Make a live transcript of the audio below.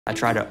I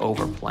try to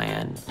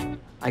overplan.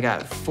 I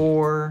got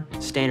 4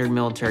 standard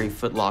military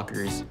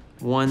footlockers,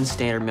 1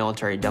 standard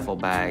military duffel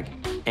bag,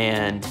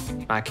 and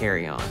my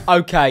carry-on.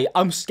 Okay,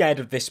 I'm scared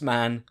of this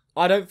man.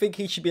 I don't think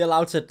he should be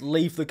allowed to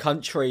leave the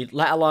country,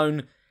 let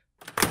alone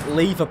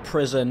leave a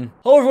prison.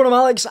 Hello everyone, I'm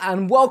Alex,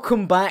 and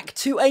welcome back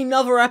to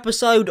another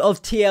episode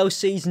of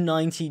TLC's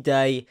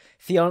 90-Day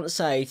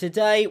Fiancé.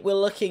 Today, we're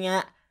looking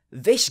at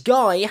this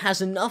guy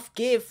has enough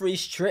gear for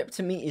his trip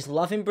to meet his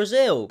love in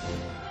Brazil.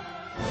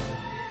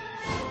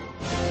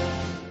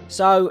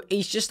 So,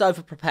 he's just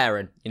over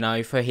preparing, you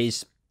know, for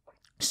his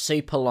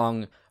super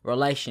long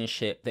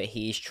relationship that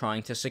he's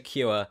trying to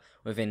secure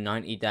within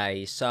 90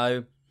 days.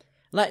 So,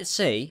 let's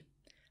see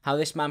how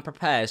this man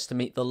prepares to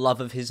meet the love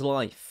of his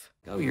life.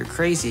 Oh, you're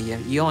crazy.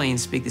 You only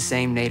speak the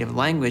same native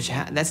language.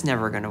 That's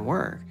never going to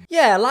work.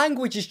 Yeah,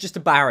 language is just a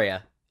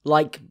barrier.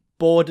 Like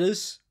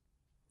borders,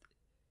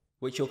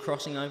 which you're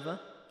crossing over.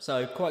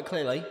 So, quite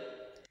clearly,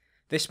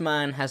 this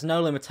man has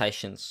no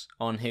limitations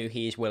on who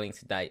he is willing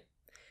to date.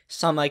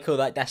 Some may call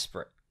that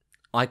desperate.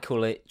 I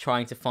call it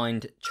trying to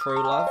find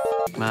true love.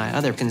 My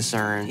other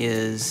concern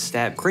is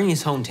that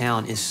Karine's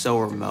hometown is so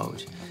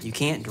remote. You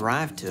can't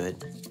drive to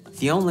it.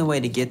 The only way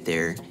to get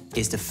there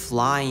is to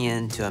fly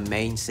into a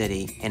main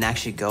city and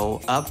actually go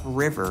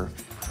upriver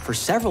for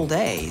several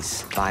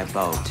days by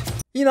boat.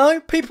 You know,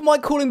 people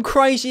might call him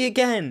crazy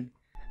again.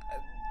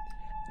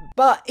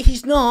 But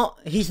he's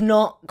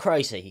not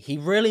crazy. He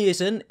really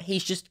isn't.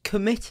 He's just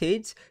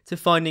committed to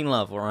finding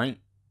love, alright?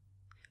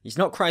 He's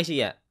not crazy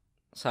yet.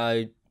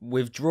 So,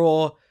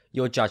 withdraw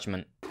your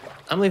judgment.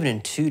 I'm leaving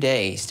in 2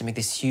 days to make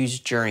this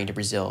huge journey to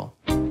Brazil.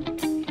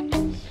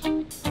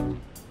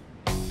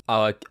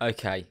 Oh,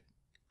 okay.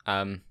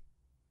 Alright,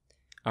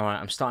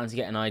 I'm starting to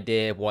get an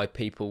idea why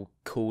people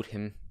called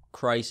him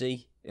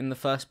crazy in the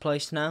first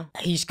place now.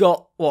 He's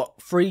got,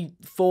 what, 3,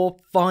 4,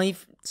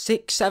 5,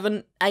 6,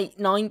 7, 8,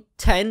 9,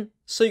 10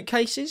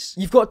 suitcases?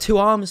 You've got 2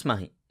 arms,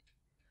 mate.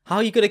 How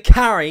are you going to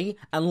carry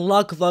and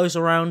lug those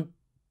around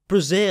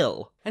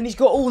Brazil? And he's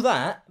got all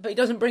that, but he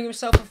doesn't bring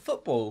himself a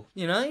football,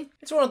 you know?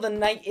 It's one of the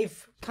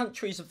native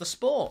countries of the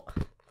sport.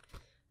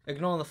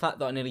 Ignore the fact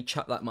that I nearly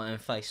chucked that in my own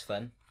face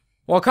then.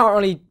 Well, I can't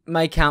really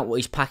make out what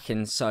he's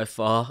packing so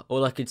far.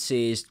 All I could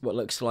see is what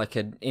looks like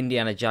an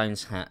Indiana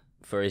Jones hat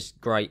for his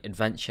great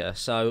adventure.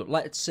 So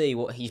let's see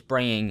what he's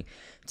bringing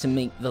to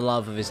meet the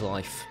love of his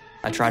life.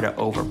 I try to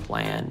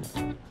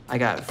overplan. I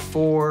got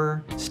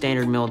 4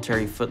 standard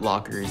military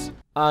footlockers.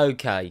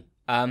 Okay,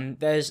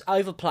 there's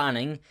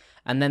overplanning,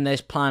 and then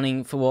there's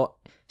planning for what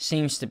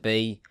seems to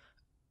be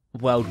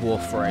World War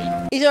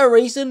III. Is there a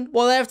reason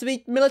why they have to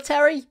be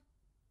military?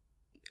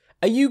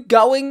 Are you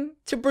going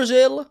to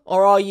Brazil,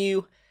 or are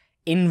you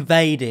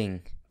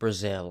invading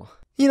Brazil?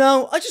 You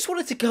know, I just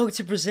wanted to go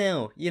to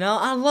Brazil. You know,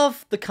 I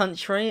love the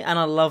country, and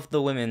I love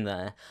the women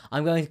there.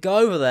 I'm going to go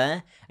over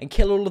there and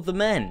kill all of the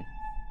men.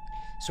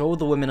 So all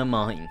the women are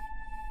mine.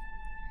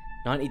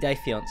 90-Day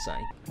Fiancé.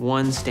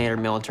 1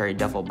 standard military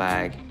duffel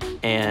bag,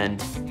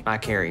 and my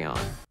carry-on.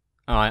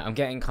 Alright, I'm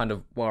getting kind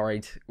of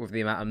worried with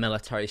the amount of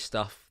military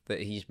stuff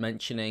that he's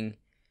mentioning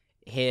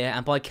here.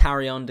 And by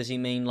carry-on, does he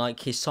mean like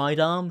his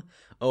sidearm?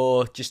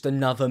 Or just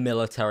another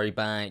military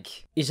bag?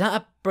 Is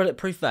that a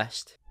bulletproof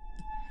vest?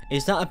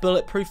 Is that a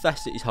bulletproof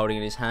vest that he's holding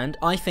in his hand?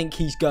 I think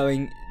he's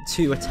going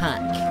to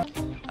attack.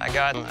 I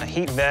got a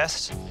heat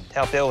vest to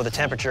help deal with the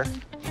temperature.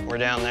 We're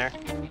down there.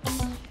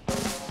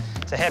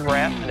 It's a head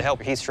wrap to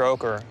help heat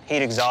stroke or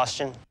heat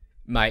exhaustion.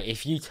 Mate,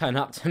 if you turn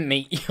up to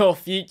meet your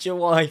future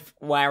wife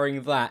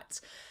wearing that,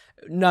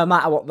 no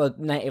matter what the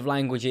native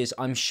language is,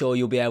 I'm sure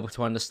you'll be able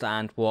to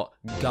understand what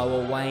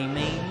go away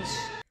means.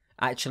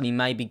 Actually,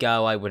 maybe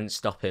go away wouldn't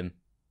stop him.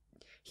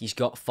 He's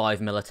got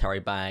 5 military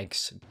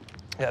bags.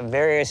 We got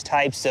various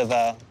types of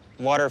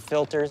water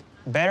filters.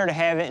 Better to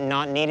have it and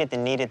not need it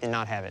than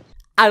not have it.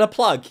 And a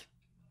plug.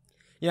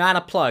 You know, and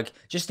a plug.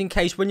 Just in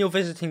case when you're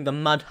visiting the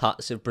mud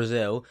huts of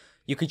Brazil,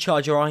 you could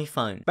charge your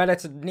iPhone. Better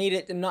to need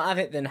it than not have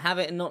it than have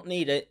it and not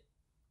need it.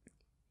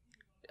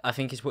 I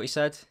think is what he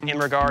said. In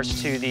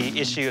regards to the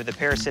issue of the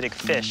parasitic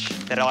fish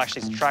that'll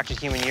actually extract the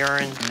human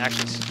urine and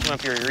actually swim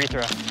up your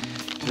urethra,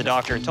 the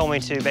doctor told me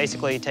to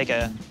basically take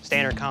a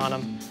standard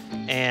condom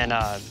and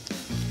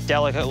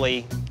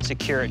delicately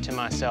secure it to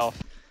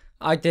myself.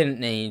 I didn't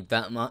need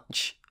that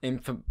much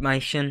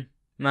information,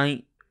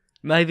 mate.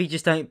 Maybe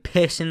just don't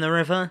piss in the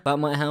river. That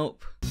might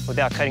help.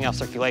 Without cutting off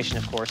circulation,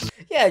 of course.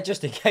 Yeah,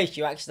 just in case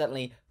you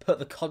accidentally put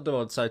the condom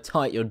on so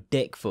tight your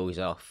dick falls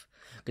off.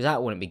 Because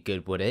that wouldn't be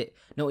good, would it?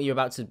 Not when you're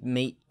about to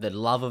meet the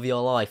love of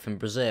your life in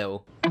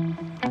Brazil.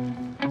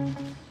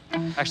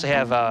 I actually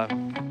have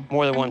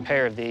more than 1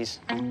 pair of these.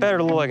 Better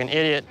to look like an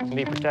idiot and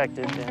be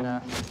protected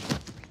than...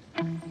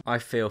 I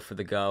feel for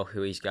the girl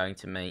who he's going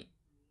to meet.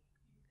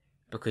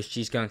 Because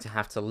she's going to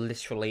have to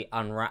literally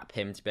unwrap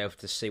him to be able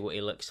to see what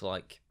he looks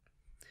like.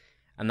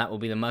 And that will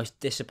be the most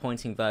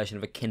disappointing version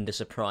of a Kinder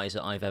Surprise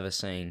that I've ever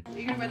seen. Are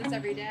you gonna wear this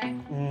every day?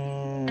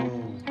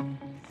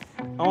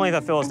 Only if I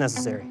feel it's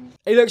necessary.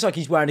 He looks like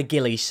he's wearing a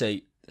ghillie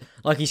suit.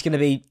 Like he's going to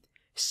be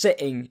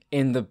sitting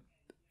in the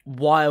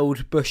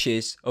wild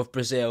bushes of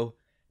Brazil,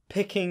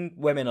 picking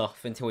women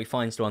off until he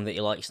finds the one that he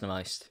likes the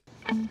most.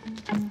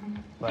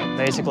 But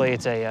basically,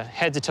 it's a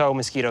head-to-toe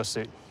mosquito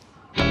suit.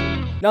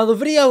 Now, the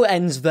video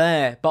ends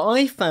there, but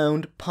I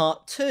found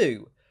part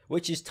 2,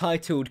 which is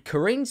titled,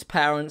 Karine's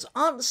parents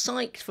aren't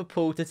psyched for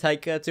Paul to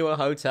take her to a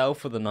hotel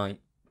for the night.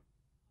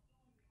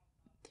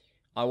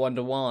 I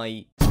wonder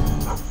why.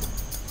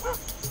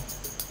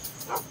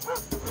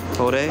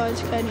 Pode,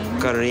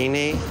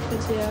 Karine,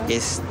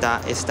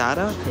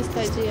 esteja,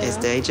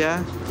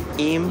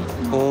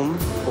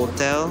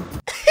 hotel.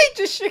 He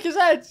just shook his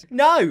head.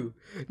 No,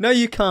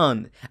 you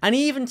can't. And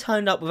he even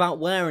turned up without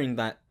wearing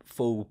that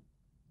full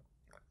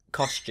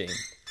costume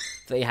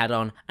that he had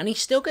on, and he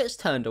still gets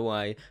turned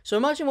away. So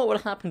imagine what would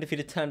have happened if he'd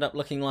have turned up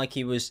looking like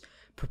he was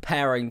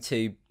preparing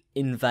to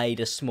invade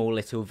a small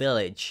little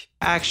village.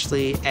 I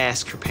actually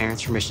asked her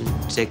parents' permission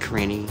to take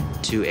Karine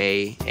to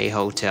a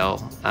hotel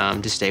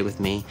to stay with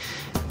me.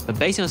 But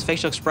based on his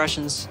facial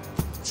expressions,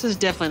 this is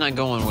definitely not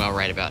going well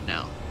right about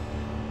now.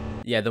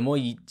 Yeah, the more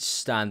you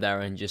stand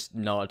there and just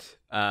nod,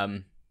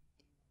 the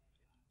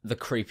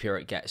creepier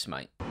it gets,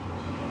 mate.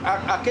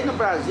 Aqui no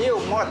Brasil,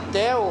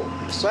 motel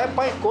só é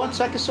para encontro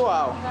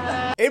sexual.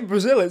 In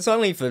Brazil, it's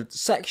only for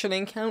sexual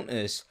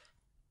encounters.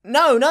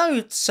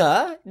 No,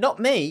 sir, not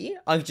me.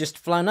 I've just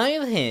flown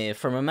over here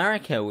from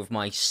America with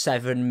my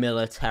 7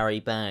 military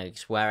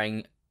bags,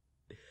 wearing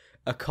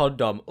a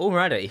condom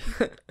already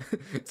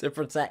to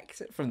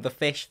protect from the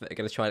fish that are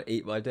going to try and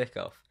eat my dick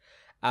off.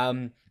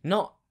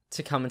 Not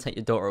to come and take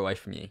your daughter away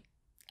from you,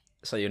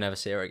 so you'll never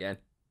see her again.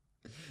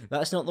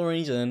 That's not the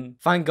reason.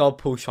 Thank God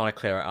Paul's trying to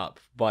clear it up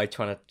by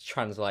trying to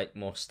translate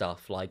more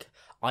stuff, like,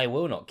 I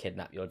will not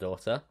kidnap your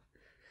daughter.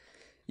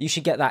 You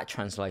should get that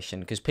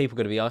translation, because people are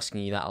going to be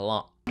asking you that a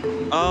lot.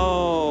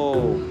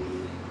 Oh.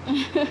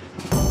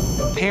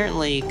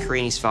 Apparently,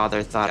 Karine's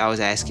father thought I was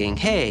asking,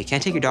 hey, can I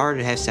take your daughter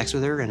to have sex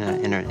with her in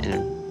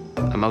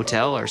a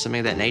motel or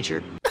something of that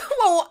nature?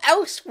 Well, what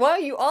else were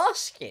you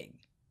asking?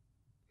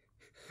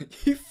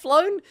 You've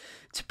flown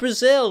to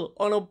Brazil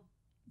on a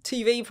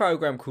TV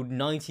program called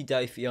 90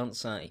 Day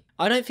Fiance.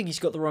 I don't think he's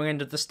got the wrong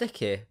end of the stick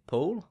here,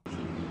 Paul.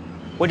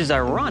 Which is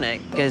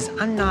ironic, because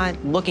I'm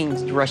not looking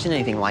to rush into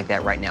anything like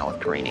that right now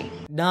with Karine.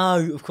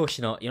 No, of course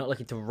you're not. You're not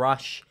looking to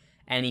rush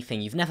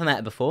anything. You've never met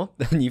her before,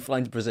 and you've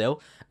flown to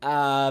Brazil.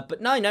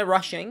 But no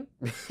rushing.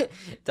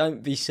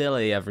 Don't be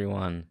silly,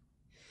 everyone.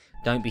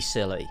 Don't be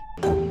silly.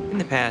 In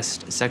the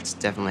past, sex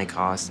definitely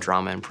caused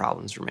drama and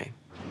problems for me.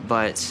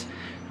 But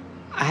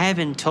I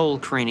haven't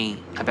told Karine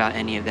about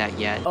any of that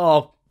yet.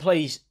 Oh,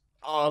 please.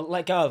 Oh,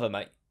 let go of her,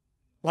 mate.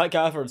 Let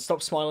go of her and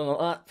stop smiling like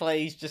that,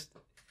 please.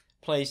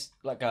 Please,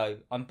 let go.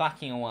 I'm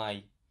backing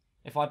away.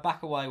 If I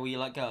back away, will you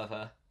let go of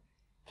her?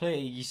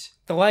 Please.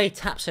 The way he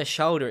taps her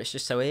shoulder, it's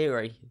just so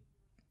eerie.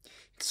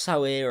 It's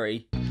so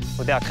eerie.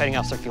 Without cutting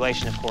off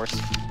circulation, of course,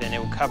 then it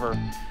will cover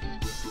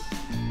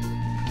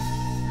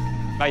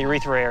my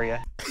urethra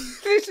area.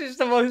 This is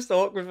the most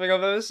awkward thing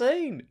I've ever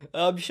seen.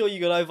 I'm sure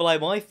you can overlay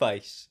my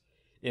face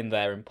in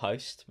there in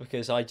post,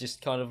 because I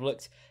just kind of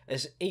looked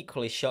as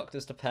equally shocked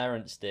as the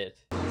parents did.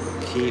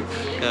 Keep,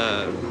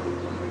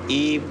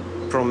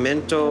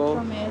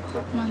 prometo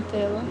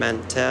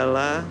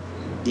mantela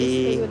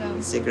de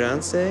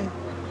segurança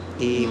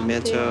e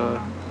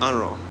meto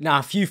honor. Now,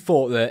 if you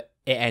thought that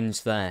it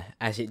ends there,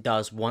 as it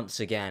does once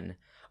again,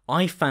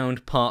 I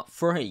found part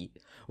 3,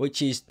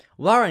 which is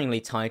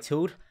worryingly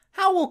titled,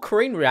 How Will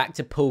Karine React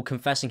to Paul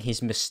Confessing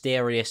His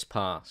Mysterious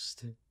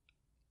Past?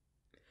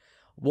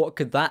 What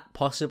could that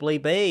possibly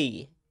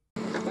be?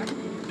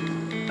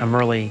 I'm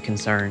really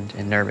concerned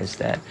and nervous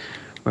that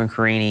when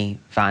Karine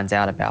finds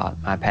out about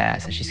my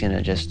past, that she's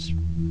gonna just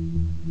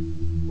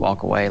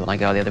walk away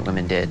like all the other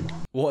women did.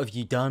 What have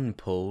you done,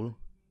 Paul,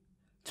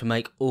 to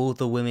make all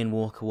the women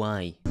walk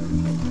away?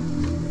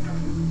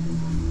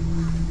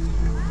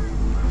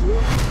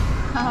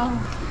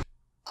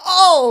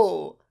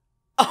 Oh!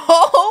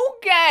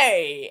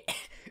 Okay!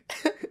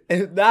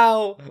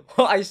 Now,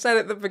 what I said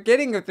at the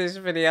beginning of this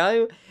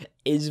video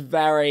is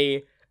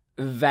very,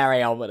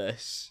 very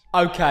ominous.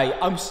 Okay,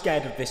 I'm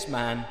scared of this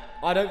man.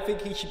 I don't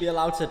think he should be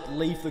allowed to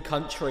leave the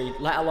country,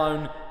 let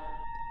alone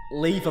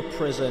leave a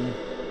prison.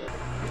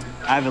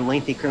 I have a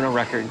lengthy criminal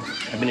record.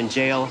 I've been in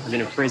jail, I've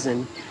been in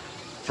prison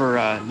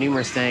for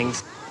numerous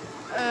things.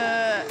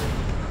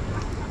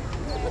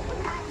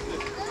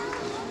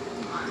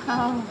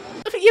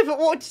 Yeah, but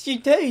what did you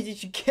do?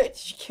 Did you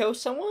kill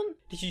someone?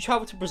 Did you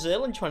travel to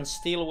Brazil and try and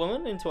steal a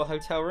woman into a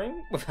hotel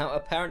room without her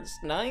parents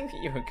knowing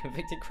that you're a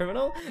convicted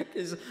criminal?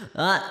 Because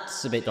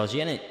that's a bit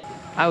dodgy, isn't it?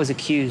 I was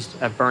accused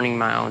of burning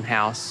my own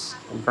house,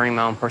 burning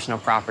my own personal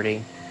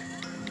property,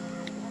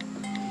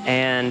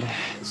 and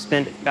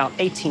spent about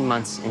 18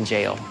 months in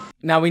jail.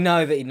 Now, we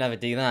know that he'd never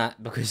do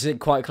that because it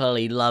quite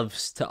clearly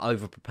loves to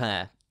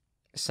over-prepare.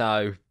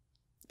 So,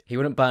 he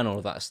wouldn't burn all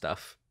of that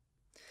stuff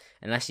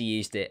unless he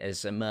used it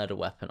as a murder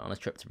weapon on a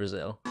trip to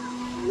Brazil.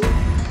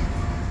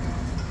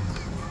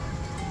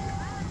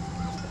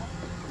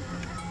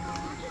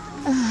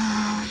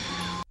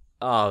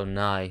 Oh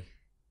no.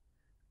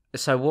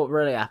 So what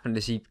really happened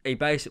is he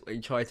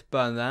basically tried to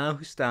burn the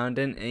house down,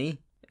 didn't he?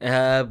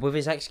 With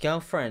his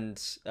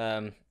ex-girlfriend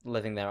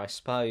living there, I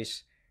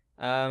suppose.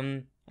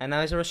 And now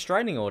there's a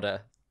restraining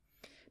order.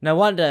 No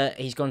wonder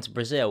he's gone to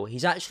Brazil.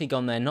 He's actually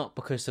gone there not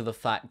because of the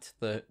fact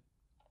that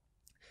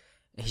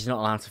he's not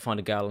allowed to find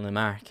a girl in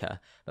America,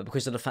 but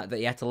because of the fact that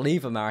he had to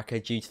leave America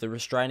due to the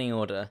restraining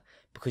order,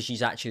 because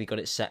she's actually got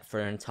it set for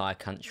an entire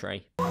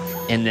country.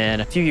 And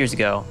then a few years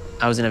ago,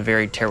 I was in a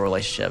very terrible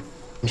relationship.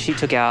 She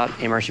took out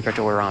a emergency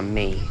protective order on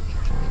me.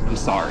 I'm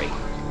sorry.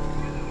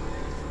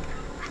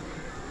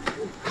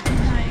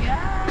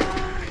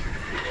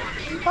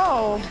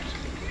 Oh.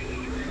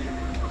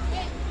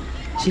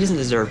 She doesn't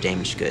deserve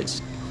damaged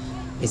goods.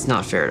 It's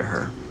not fair to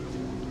her.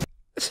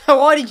 So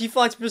why did you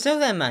fly to Brazil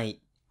then, mate?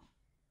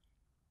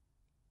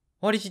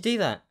 Why did you do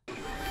that?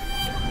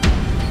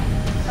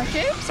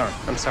 Okay?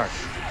 I'm sorry.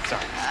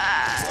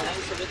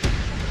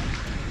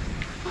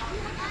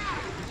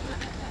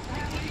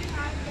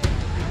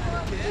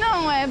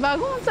 Não, é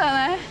bagunça,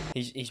 né?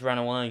 He's run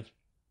away.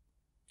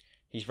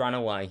 He's run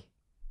away.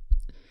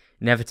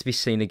 Never to be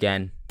seen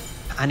again.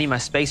 I need my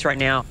space right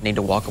now. I need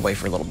to walk away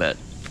for a little bit.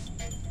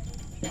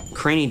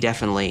 Karine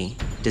definitely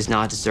does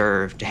not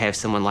deserve to have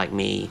someone like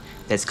me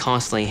that's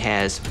constantly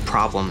has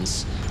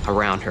problems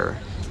around her.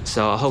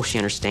 So I hope she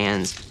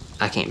understands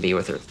I can't be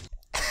with her.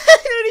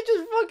 And he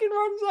just fucking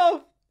runs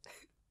off.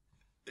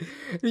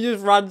 He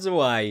just runs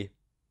away.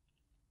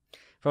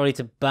 Probably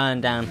to burn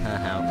down her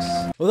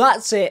house. Well,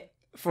 that's it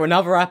for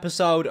another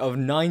episode of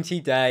 90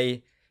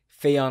 Day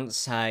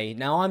Fiance.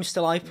 Now, I'm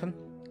still open,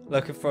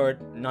 looking for a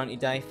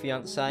 90-day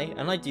fiancé,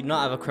 and I do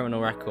not have a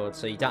criminal record,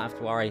 so you don't have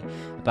to worry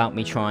about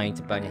me trying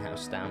to burn your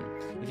house down.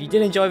 If you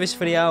did enjoy this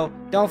video,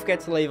 don't forget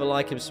to leave a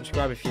like and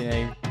subscribe if you're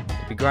new.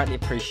 It'd be greatly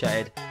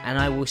appreciated, and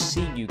I will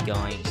see you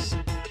guys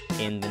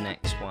in the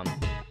next one.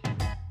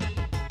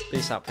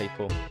 Peace out,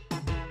 people.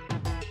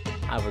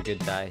 Have a good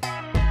day.